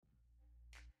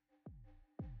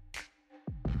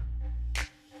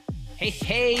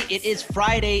Hey, it is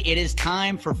Friday. It is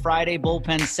time for Friday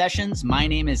Bullpen Sessions. My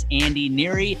name is Andy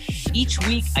Neary. Each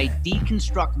week, I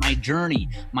deconstruct my journey,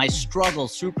 my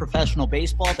struggles through professional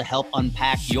baseball to help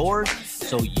unpack yours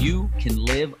so you can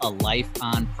live a life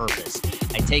on purpose.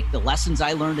 I take the lessons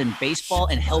I learned in baseball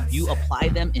and help you apply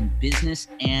them in business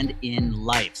and in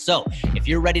life. So if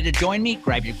you're ready to join me,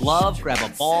 grab your glove, grab a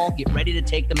ball, get ready to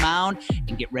take the mound,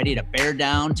 and get ready to bear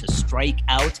down to strike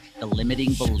out the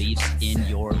limiting beliefs in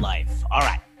your life. All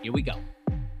right, here we go.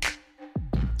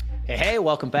 Hey,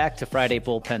 welcome back to Friday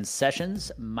Bullpen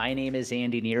Sessions. My name is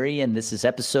Andy Neary, and this is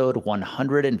episode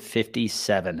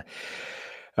 157.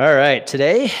 All right,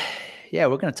 today, we're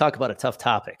going to talk about a tough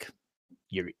topic,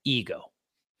 your ego.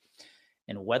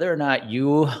 And whether or not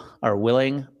you are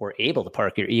willing or able to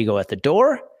park your ego at the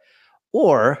door,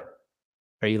 or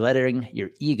are you letting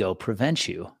your ego prevent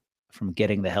you from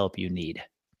getting the help you need?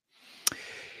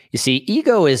 You see,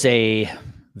 ego is a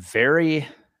very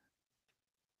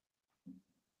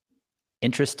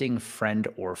interesting friend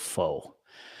or foe.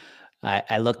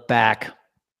 I look back,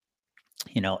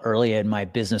 early in my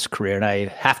business career, and I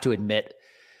have to admit,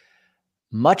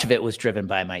 much of it was driven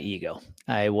by my ego.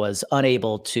 I was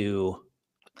unable to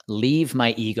leave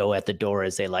my ego at the door,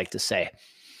 as they like to say.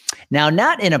 Now,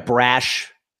 not in a brash,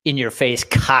 in-your-face,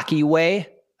 cocky way.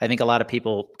 I think a lot of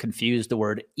people confuse the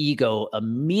word ego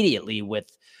immediately with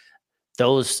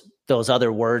those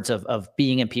other words of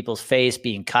being in people's face,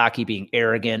 being cocky, being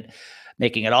arrogant,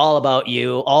 making it all about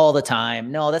you all the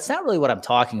time. No, that's not really what I'm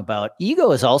talking about.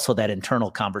 Ego is also that internal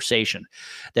conversation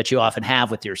that you often have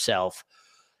with yourself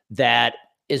that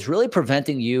is really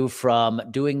preventing you from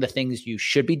doing the things you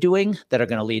should be doing that are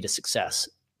going to lead to success.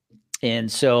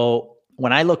 And so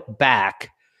when I look back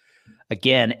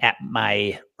again at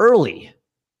my early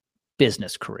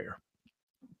business career,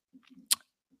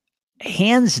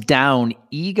 hands down,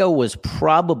 ego was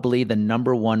probably the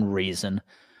number one reason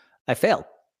I failed.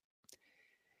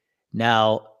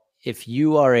 Now, if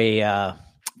you are a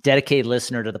dedicated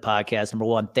listener to the podcast, number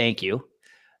one, thank you.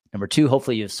 Number two,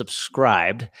 hopefully you've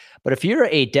subscribed. But if you're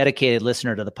a dedicated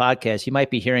listener to the podcast, you might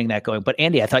be hearing that going, but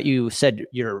Andy, I thought you said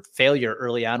your failure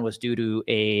early on was due to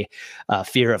a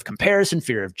fear of comparison,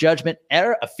 fear of judgment,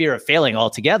 or a fear of failing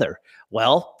altogether.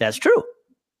 Well, that's true.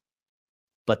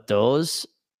 But those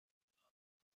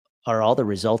are all the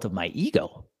result of my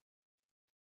ego.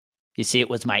 You see, it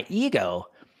was my ego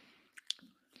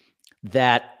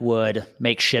that would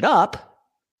make shit up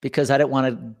because I didn't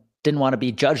want to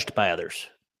be judged by others.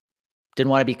 Didn't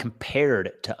want to be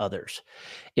compared to others.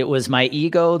 It was my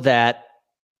ego that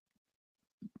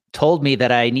told me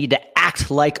that I need to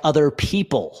act like other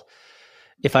people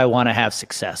if I want to have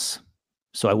success,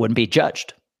 so I wouldn't be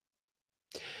judged.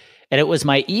 And it was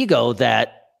my ego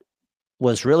that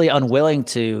was really unwilling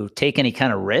to take any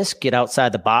kind of risk, get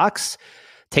outside the box,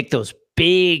 take those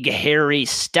big, hairy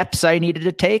steps I needed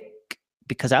to take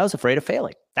because I was afraid of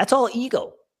failing. That's all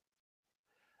ego.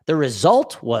 The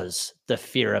result was the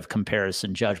fear of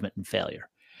comparison, judgment, and failure.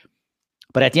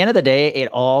 But at the end of the day, it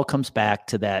all comes back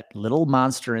to that little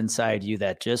monster inside you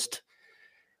that just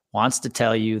wants to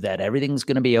tell you that everything's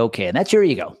going to be okay. And that's your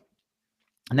ego.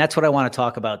 And that's what I want to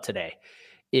talk about today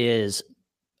is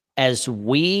as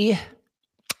we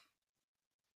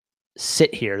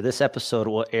sit here, this episode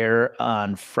will air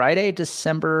on Friday,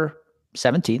 December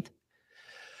 17th.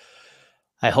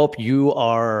 I hope you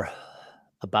are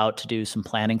about to do some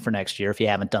planning for next year if you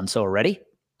haven't done so already.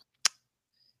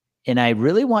 And I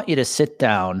really want you to sit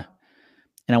down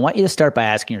and I want you to start by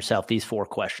asking yourself these 4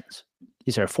 questions.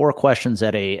 These are 4 questions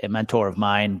that a mentor of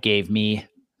mine gave me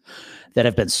that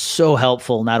have been so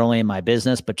helpful, not only in my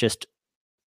business, but just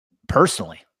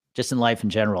personally, just in life in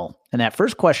general. And that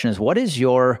first question is, what's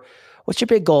your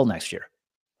big goal next year?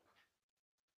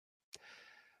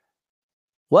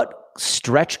 What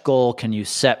stretch goal can you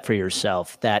set for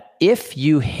yourself that if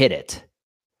you hit it,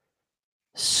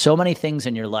 so many things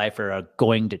in your life are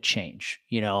going to change?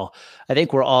 I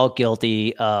think we're all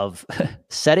guilty of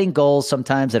setting goals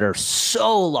sometimes that are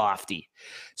so lofty,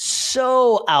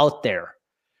 so out there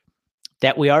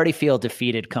that we already feel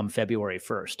defeated come February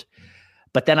 1st.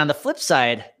 But then on the flip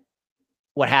side,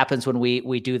 what happens when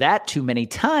we do that too many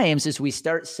times is we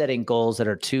start setting goals that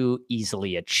are too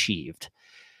easily achieved.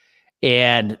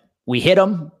 And we hit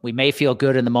them. We may feel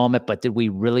good in the moment, but did we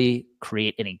really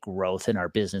create any growth in our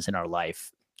business, in our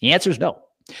life? The answer is no.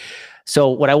 So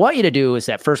what I want you to do is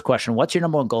that first question, what's your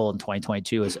number one goal in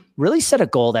 2022, is really set a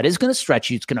goal that is going to stretch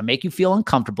you. It's going to make you feel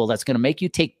uncomfortable. That's going to make you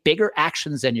take bigger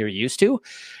actions than you're used to,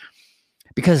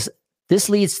 because this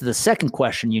leads to the second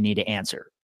question you need to answer.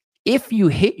 If you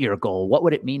hit your goal, what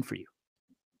would it mean for you?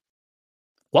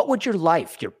 What would your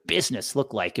life, your business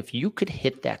look like if you could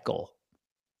hit that goal?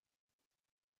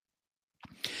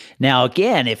 Now,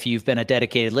 again, if you've been a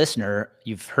dedicated listener,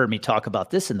 you've heard me talk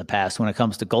about this in the past when it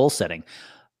comes to goal setting.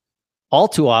 All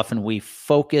too often, we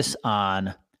focus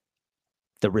on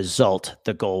the result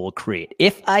the goal will create.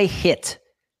 If I hit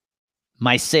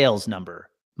my sales number,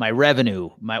 my revenue,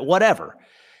 my whatever,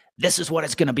 this is what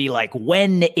it's going to be like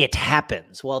when it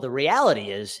happens. Well, the reality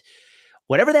is,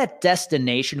 whatever that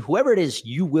destination, whoever it is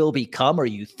you will become or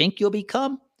you think you'll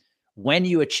become, when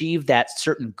you achieve that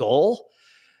certain goal,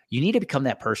 you need to become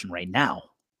that person right now.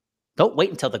 Don't wait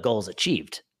until the goal is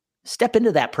achieved. Step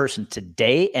into that person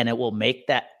today, and it will make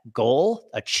that goal,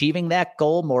 achieving that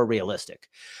goal, more realistic.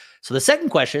 So the second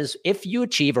question is, if you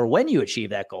achieve or when you achieve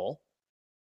that goal,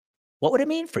 what would it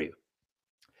mean for you?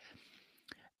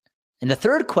 And the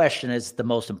third question is the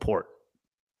most important.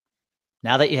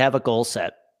 Now that you have a goal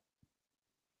set,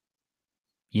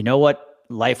 you know what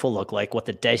life will look like, what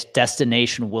the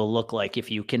destination will look like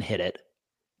if you can hit it.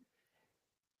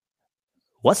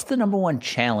 What's the number one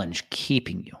challenge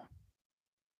keeping you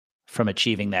from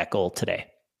achieving that goal today?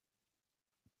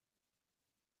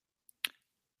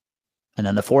 And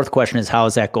then the fourth question is,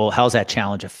 how's that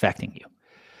challenge affecting you?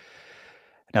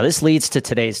 Now, this leads to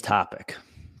today's topic,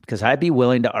 because I'd be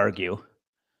willing to argue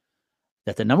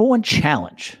that the number one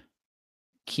challenge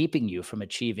keeping you from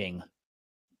achieving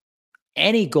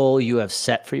any goal you have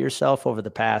set for yourself over the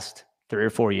past 3 or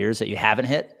 4 years that you haven't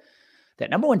hit, that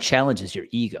number one challenge is your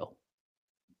ego.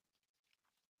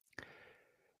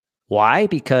 Why?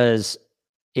 Because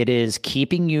it is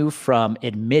keeping you from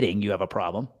admitting you have a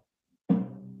problem.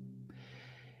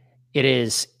 It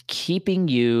is keeping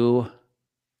you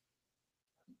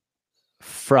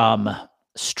from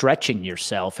stretching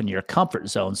yourself in your comfort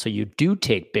zone so you do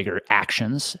take bigger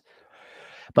actions.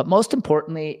 But most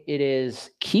importantly, it is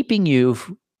keeping you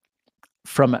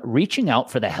from reaching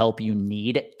out for the help you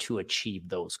need to achieve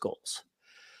those goals.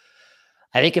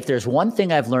 I think if there's one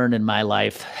thing I've learned in my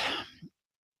life,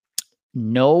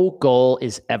 no goal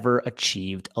is ever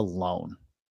achieved alone,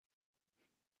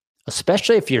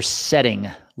 especially if you're setting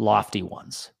lofty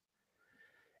ones.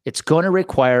 It's going to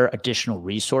require additional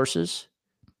resources,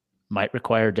 might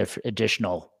require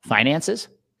additional finances,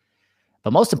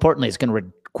 but most importantly, it's going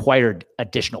to require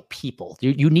additional people.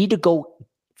 You need to go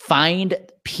find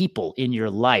people in your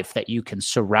life that you can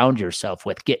surround yourself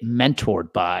with, get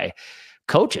mentored by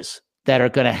coaches that are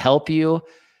going to help you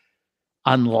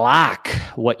unlock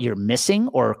what you're missing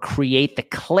or create the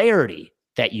clarity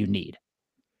that you need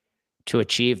to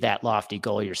achieve that lofty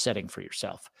goal you're setting for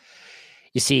yourself.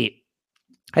 You see,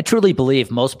 I truly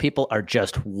believe most people are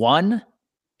just one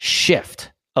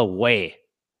shift away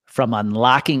from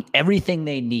unlocking everything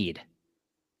they need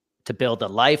to build the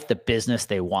life, the business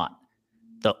they want.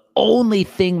 The only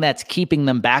thing that's keeping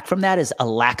them back from that is a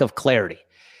lack of clarity.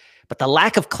 But the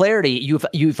lack of clarity,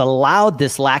 you've allowed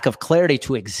this lack of clarity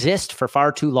to exist for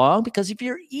far too long because of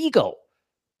your ego.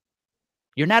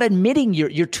 You're not admitting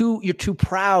you're too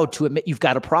proud to admit you've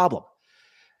got a problem.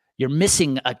 You're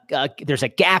missing there's a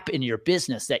gap in your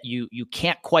business that you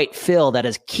can't quite fill that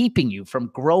is keeping you from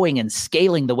growing and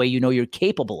scaling the way you know you're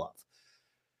capable of.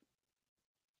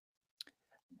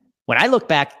 When I look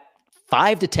back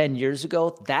 5 to 10 years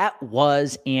ago, that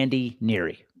was Andy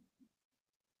Neary.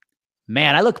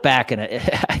 Man, I look back and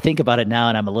I think about it now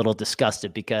and I'm a little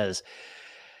disgusted because,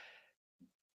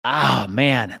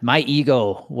 man, my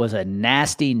ego was a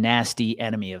nasty, nasty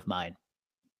enemy of mine.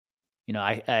 You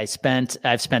know, I've spent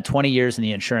 20 years in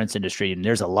the insurance industry, and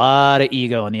there's a lot of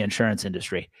ego in the insurance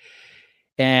industry.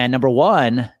 And number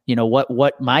one, you know,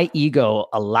 what my ego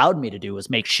allowed me to do was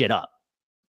make shit up.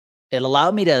 It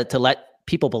allowed me to let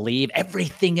people believe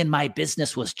everything in my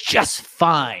business was just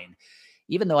fine,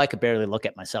 even though I could barely look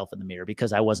at myself in the mirror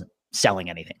because I wasn't selling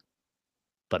anything.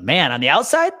 But man, on the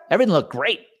outside, everything looked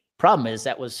great. Problem is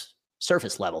that was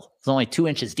surface level. It was only 2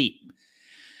 inches deep.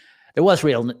 There was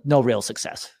no real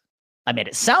success. I made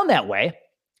it sound that way.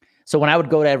 So when I would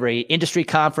go to every industry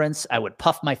conference, I would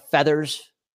puff my feathers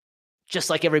just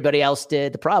like everybody else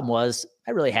did. The problem was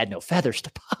I really had no feathers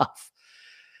to puff.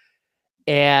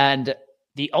 And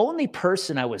the only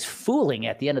person I was fooling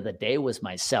at the end of the day was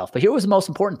myself. But here was the most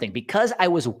important thing. Because I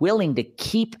was willing to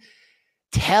keep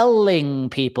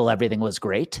telling people everything was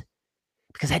great,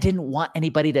 because I didn't want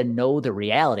anybody to know the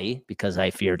reality, because I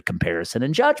feared comparison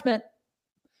and judgment,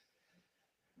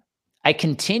 I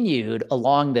continued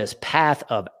along this path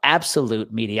of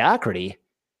absolute mediocrity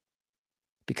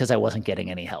because I wasn't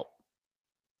getting any help.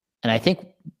 And I think,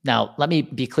 now let me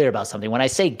be clear about something. When I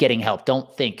say getting help,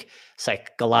 don't think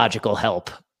psychological help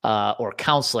or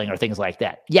counseling or things like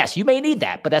that. Yes, you may need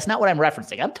that, but that's not what I'm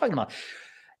referencing. I'm talking about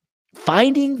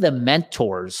finding the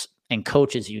mentors and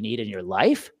coaches you need in your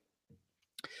life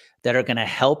that are going to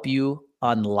help you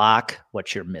unlock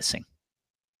what you're missing.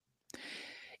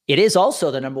 It is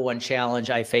also the number one challenge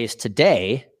I face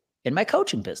today in my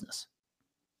coaching business.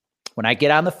 When I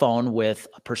get on the phone with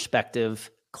a prospective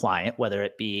client, whether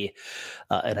it be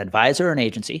an advisor or an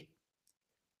agency,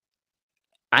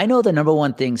 I know the number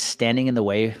one thing standing in the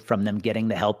way from them getting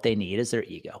the help they need is their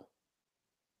ego.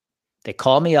 They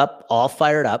call me up all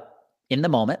fired up in the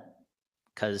moment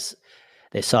because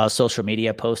they saw a social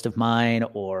media post of mine,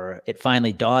 or it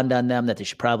finally dawned on them that they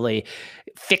should probably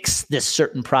fix this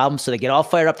certain problem. So they get all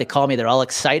fired up. They call me. They're all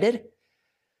excited.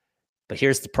 But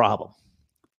here's the problem.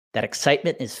 That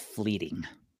excitement is fleeting.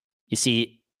 You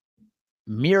see,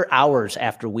 mere hours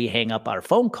after we hang up our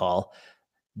phone call,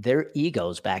 their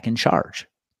ego's back in charge.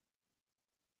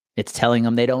 It's telling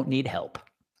them they don't need help.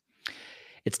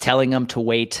 It's telling them to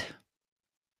wait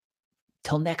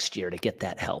till next year to get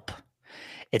that help.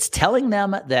 It's telling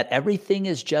them that everything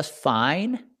is just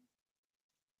fine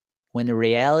when the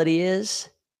reality is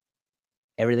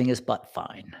everything is but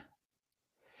fine.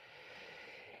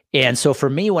 And so for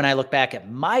me, when I look back at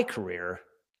my career,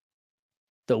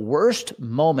 the worst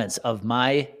moments of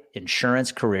my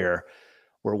insurance career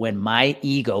were when my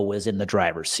ego was in the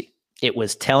driver's seat. It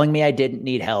was telling me I didn't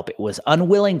need help. It was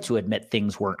unwilling to admit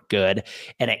things weren't good.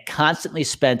 And it constantly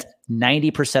spent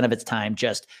 90% of its time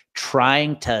just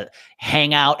trying to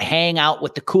hang out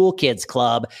with the cool kids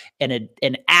club and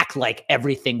act like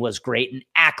everything was great and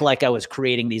act like I was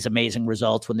creating these amazing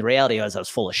results when the reality was I was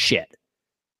full of shit.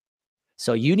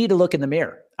 So you need to look in the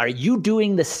mirror. Are you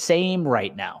doing the same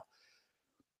right now?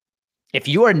 If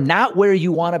you are not where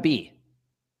you want to be,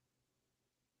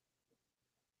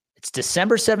 it's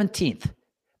December 17th.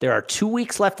 There are 2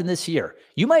 weeks left in this year.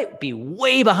 You might be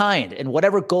way behind in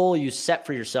whatever goal you set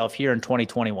for yourself here in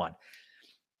 2021.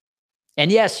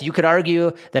 And yes, you could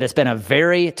argue that it's been a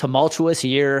very tumultuous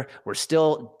year. We're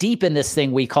still deep in this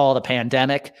thing we call the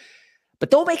pandemic, but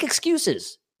don't make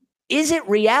excuses. Is it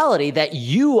reality that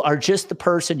you are just the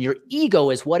person, your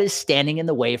ego is what is standing in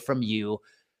the way from you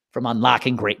from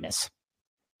unlocking greatness?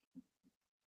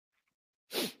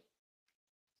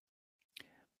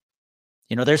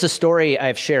 You know, there's a story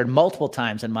I've shared multiple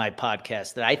times in my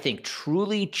podcast that I think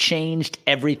truly changed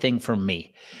everything for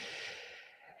me.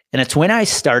 And it's when I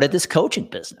started this coaching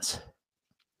business.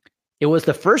 It was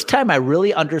the first time I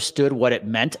really understood what it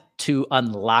meant to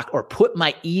unlock or put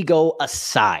my ego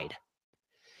aside.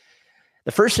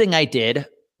 The first thing I did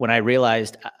when I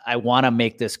realized I want to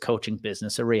make this coaching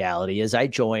business a reality is I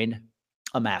joined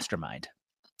a mastermind.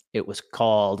 It was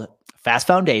called Fast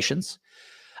Foundations.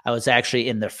 I was actually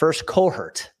in the first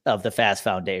cohort of the Fast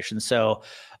Foundation. So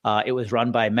it was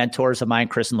run by mentors of mine,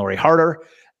 Chris and Lori Harder.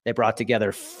 They brought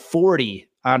together 40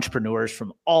 entrepreneurs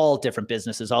from all different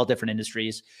businesses, all different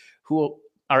industries, who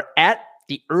are at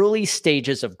the early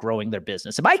stages of growing their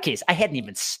business. In my case, I hadn't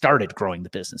even started growing the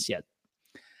business yet.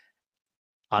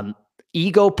 On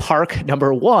ego park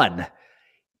number one,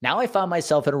 now I found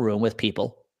myself in a room with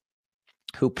people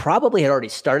who probably had already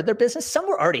started their business. Some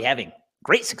were already having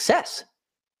great success,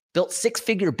 built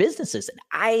six-figure businesses.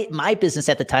 And my business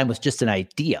at the time was just an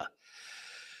idea.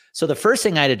 So the first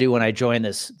thing I had to do when I joined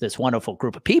this wonderful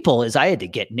group of people is I had to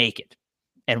get naked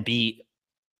and be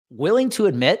willing to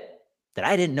admit that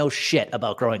I didn't know shit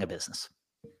about growing a business.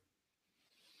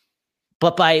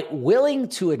 But by willing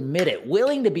to admit it,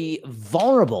 willing to be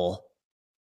vulnerable,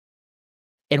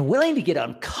 and willing to get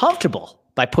uncomfortable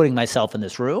by putting myself in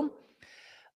this room,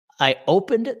 I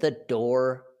opened the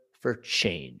door for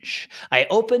change. I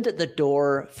opened the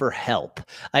door for help.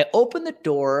 I opened the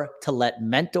door to let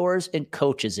mentors and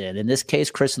coaches in this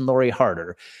case, Chris and Lori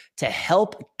Harder, to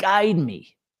help guide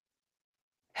me,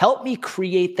 help me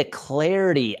create the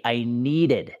clarity I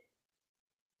needed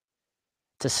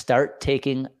to start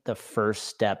taking the first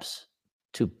steps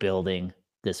to building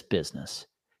this business.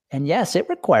 And yes, it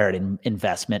required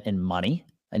investment in money,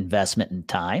 investment in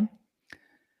time.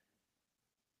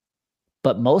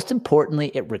 But most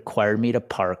importantly, it required me to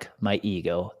park my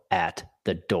ego at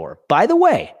the door. By the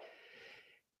way,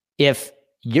 if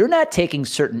you're not taking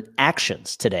certain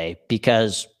actions today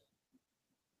because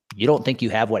you don't think you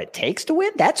have what it takes to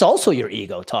win, that's also your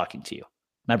ego talking to you.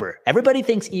 Remember, everybody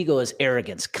thinks ego is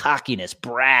arrogance, cockiness,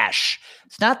 brash.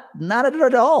 It's not it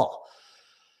at all.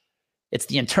 It's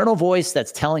the internal voice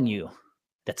that's telling you,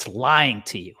 that's lying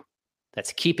to you,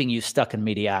 that's keeping you stuck in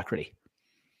mediocrity.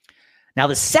 Now,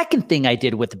 the second thing I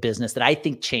did with the business that I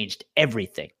think changed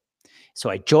everything. So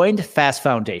I joined Fast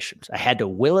Foundations. I had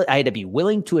to be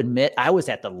willing to admit I was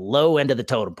at the low end of the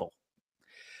totem pole.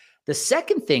 The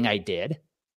second thing I did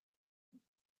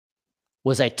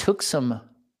was I took some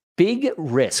big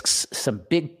risks, some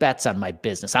big bets on my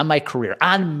business, on my career,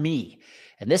 on me.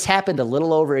 And this happened a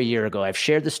little over a year ago. I've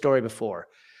shared the story before.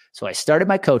 So I started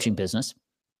my coaching business.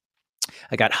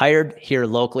 I got hired here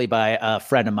locally by a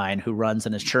friend of mine who runs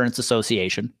an insurance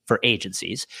association for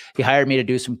agencies. He hired me to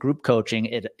do some group coaching.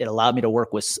 It allowed me to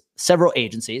work with several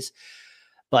agencies.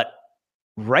 But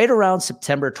right around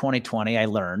September 2020, I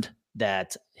learned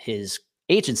that his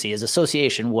agency, his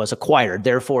association, was acquired.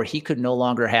 Therefore, he could no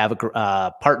longer have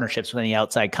partnerships with any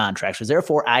outside contractors.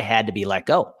 Therefore, I had to be let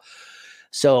go.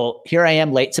 So here I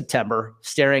am late September,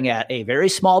 staring at a very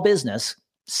small business,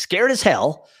 scared as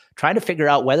hell, trying to figure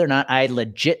out whether or not I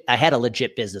had a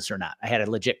legit business or not. I had a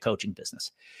legit coaching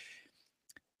business.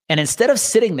 And instead of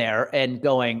sitting there and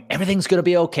going, everything's going to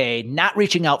be okay, not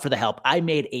reaching out for the help, I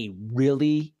made a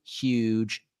really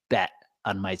huge bet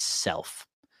on myself.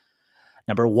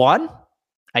 Number one,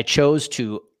 I chose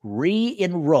to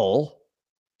re-enroll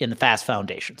in the Fast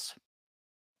Foundations.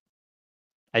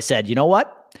 I said, you know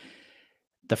what?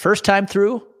 The first time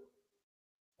through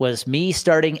was me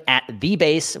starting at the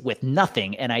base with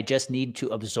nothing, and I just need to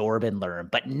absorb and learn.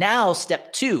 But now,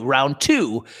 step two, round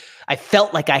two, I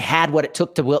felt like I had what it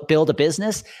took to build a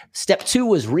business. Step two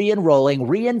was re-enrolling,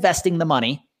 reinvesting the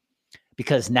money,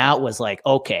 because now it was like,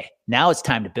 okay, now it's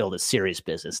time to build a serious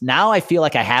business. Now I feel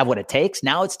like I have what it takes.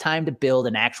 Now it's time to build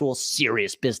an actual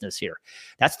serious business here.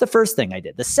 That's the first thing I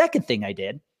did. The second thing I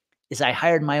did is I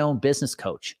hired my own business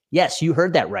coach. Yes, you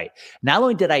heard that right. Not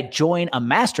only did I join a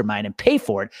mastermind and pay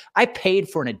for it, I paid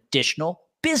for an additional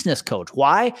business coach.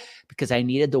 Why? Because I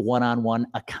needed the one-on-one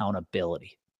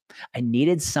accountability. I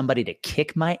needed somebody to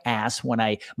kick my ass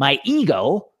when my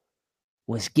ego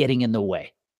was getting in the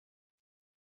way.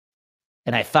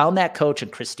 And I found that coach in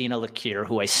Christina Lakier,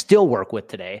 who I still work with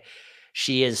today.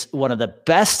 She is one of the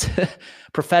best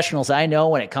professionals I know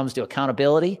when it comes to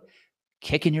accountability.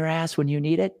 Kicking your ass when you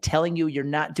need it, telling you you're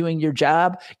not doing your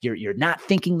job, you're not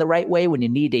thinking the right way when you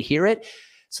need to hear it.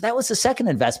 So that was the second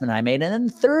investment I made. And then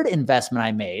the third investment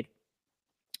I made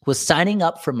was signing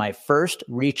up for my first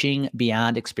Reaching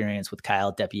Beyond experience with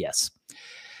Kyle DePies.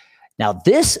 Now,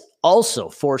 this also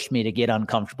forced me to get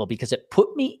uncomfortable because it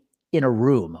put me in a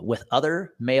room with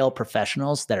other male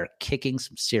professionals that are kicking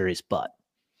some serious butt.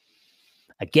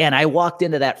 Again, I walked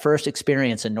into that first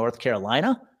experience in North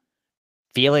Carolina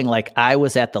feeling like I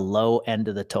was at the low end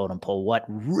of the totem pole. What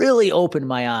really opened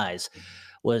my eyes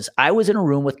was I was in a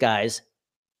room with guys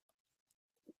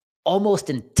almost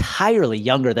entirely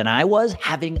younger than I was,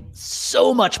 having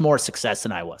so much more success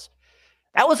than I was.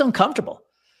 That was uncomfortable.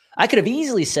 I could have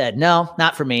easily said, no,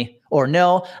 not for me. Or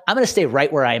no, I'm going to stay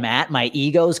right where I'm at. My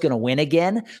ego is going to win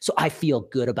again. So I feel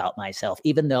good about myself,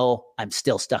 even though I'm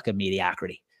still stuck in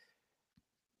mediocrity.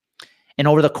 And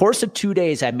over the course of 2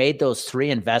 days, I made those three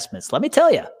investments. Let me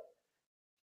tell you,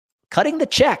 cutting the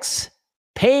checks,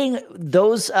 paying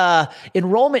those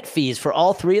enrollment fees for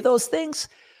all three of those things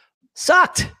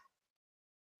sucked.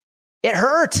 It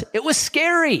hurt. It was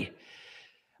scary.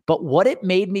 But what it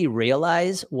made me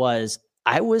realize was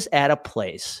I was at a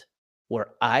place where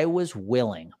I was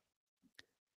willing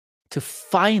to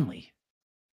finally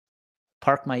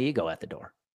park my ego at the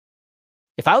door.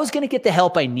 If I was going to get the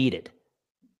help I needed,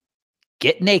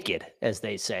 get naked, as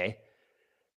they say,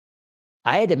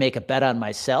 I had to make a bet on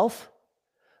myself,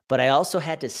 but I also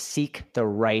had to seek the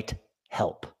right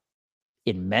help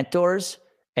in mentors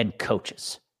and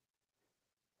coaches.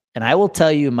 And I will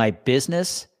tell you, my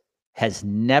business has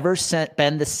never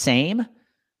been the same.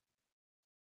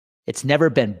 It's never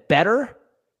been better.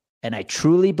 And I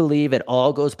truly believe it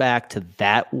all goes back to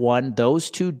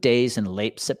those 2 days in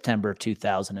late September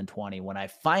 2020, when I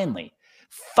finally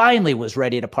was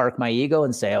ready to park my ego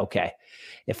and say, okay,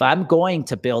 if I'm going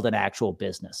to build an actual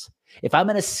business, if I'm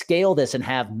going to scale this and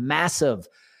have massive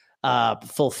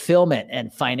fulfillment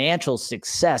and financial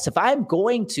success, if I'm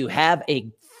going to have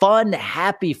a fun,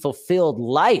 happy, fulfilled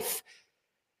life,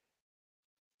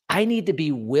 I need to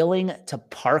be willing to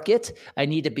park it. I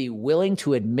need to be willing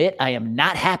to admit I am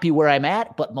not happy where I'm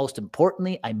at, but most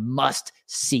importantly, I must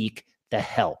seek the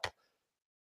help.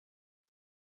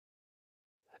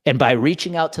 And by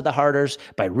reaching out to the Harders,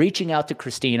 by reaching out to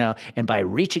Christina, and by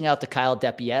reaching out to Kyle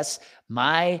DePies,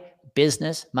 my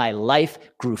business, my life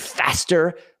grew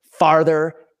faster,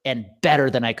 farther, and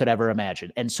better than I could ever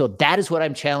imagine. And so that is what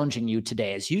I'm challenging you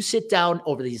today. As you sit down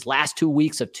over these last 2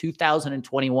 weeks of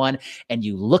 2021 and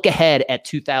you look ahead at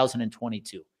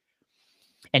 2022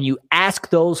 and you ask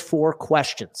those 4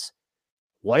 questions.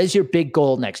 What is your big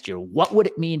goal next year? What would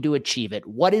it mean to achieve it?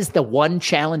 What is the one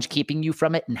challenge keeping you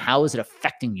from it? And how is it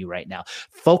affecting you right now?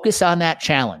 Focus on that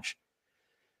challenge.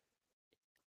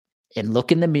 and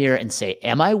look in the mirror and say,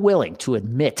 am I willing to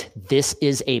admit this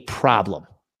is a problem?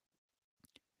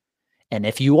 And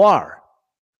if you are,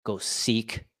 go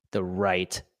seek the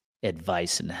right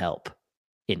advice and help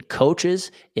in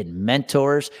coaches, in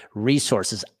mentors,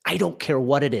 resources. I don't care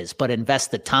what it is, but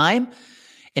invest the time,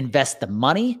 invest the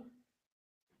money,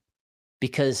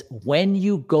 because when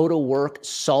you go to work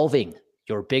solving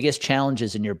your biggest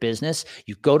challenges in your business,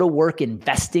 you go to work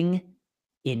investing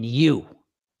in you,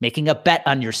 making a bet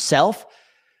on yourself,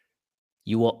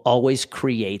 you will always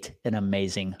create an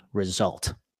amazing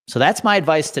result. So that's my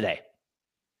advice today.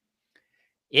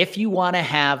 If you want to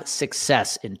have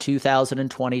success in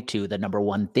 2022, the number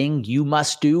one thing you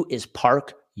must do is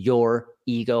park your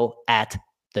ego at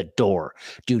the door.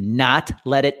 Do not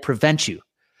let it prevent you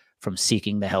from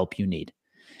seeking the help you need.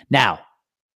 Now,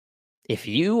 if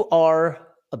you are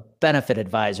a benefit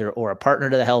advisor or a partner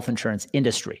to the health insurance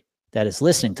industry that is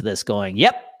listening to this going,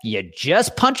 yep, you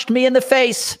just punched me in the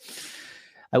face,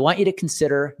 I want you to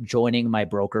consider joining my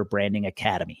Broker Branding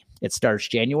Academy. It starts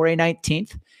January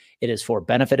 19th. It is for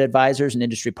benefit advisors and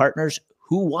industry partners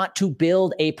who want to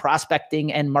build a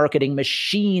prospecting and marketing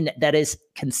machine that is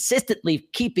consistently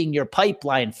keeping your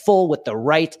pipeline full with the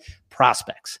right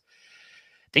prospects.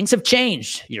 Things have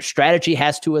changed. Your strategy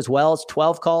has to as well. It's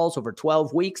 12 calls over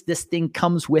 12 weeks. This thing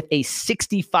comes with a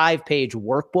 65-page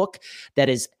workbook that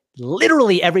is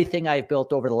literally everything I've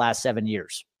built over the last 7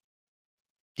 years.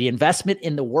 The investment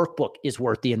in the workbook is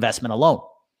worth the investment alone.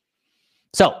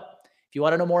 So if you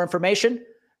want to know more information,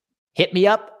 hit me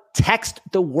up. Text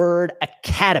the word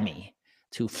Academy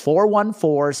to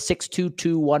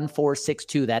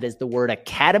 414-622-1462. That is the word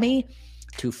Academy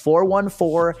to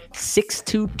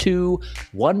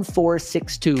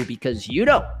 414-622-1462, because you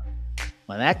know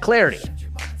when that clarity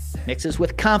mixes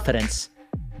with confidence,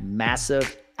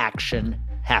 massive action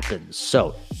happens.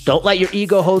 So don't let your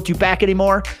ego hold you back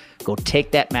anymore. Go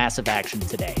take that massive action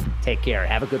today. Take care.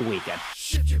 Have a good weekend.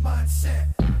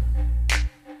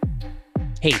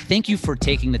 Hey, thank you for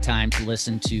taking the time to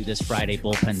listen to this Friday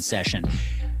bullpen session.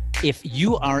 If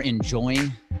you are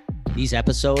enjoying these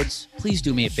episodes, please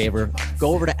do me a favor.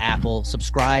 Go over to Apple,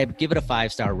 subscribe, give it a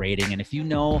 5-star rating. And if you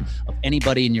know of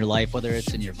anybody in your life, whether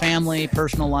it's in your family,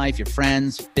 personal life, your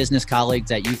friends, business colleagues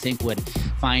that you think would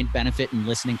find benefit in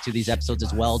listening to these episodes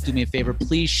as well, do me a favor.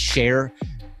 Please share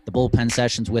the bullpen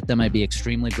sessions with them. I'd be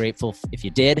extremely grateful if you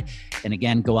did. And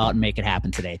again, go out and make it happen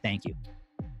today. Thank you.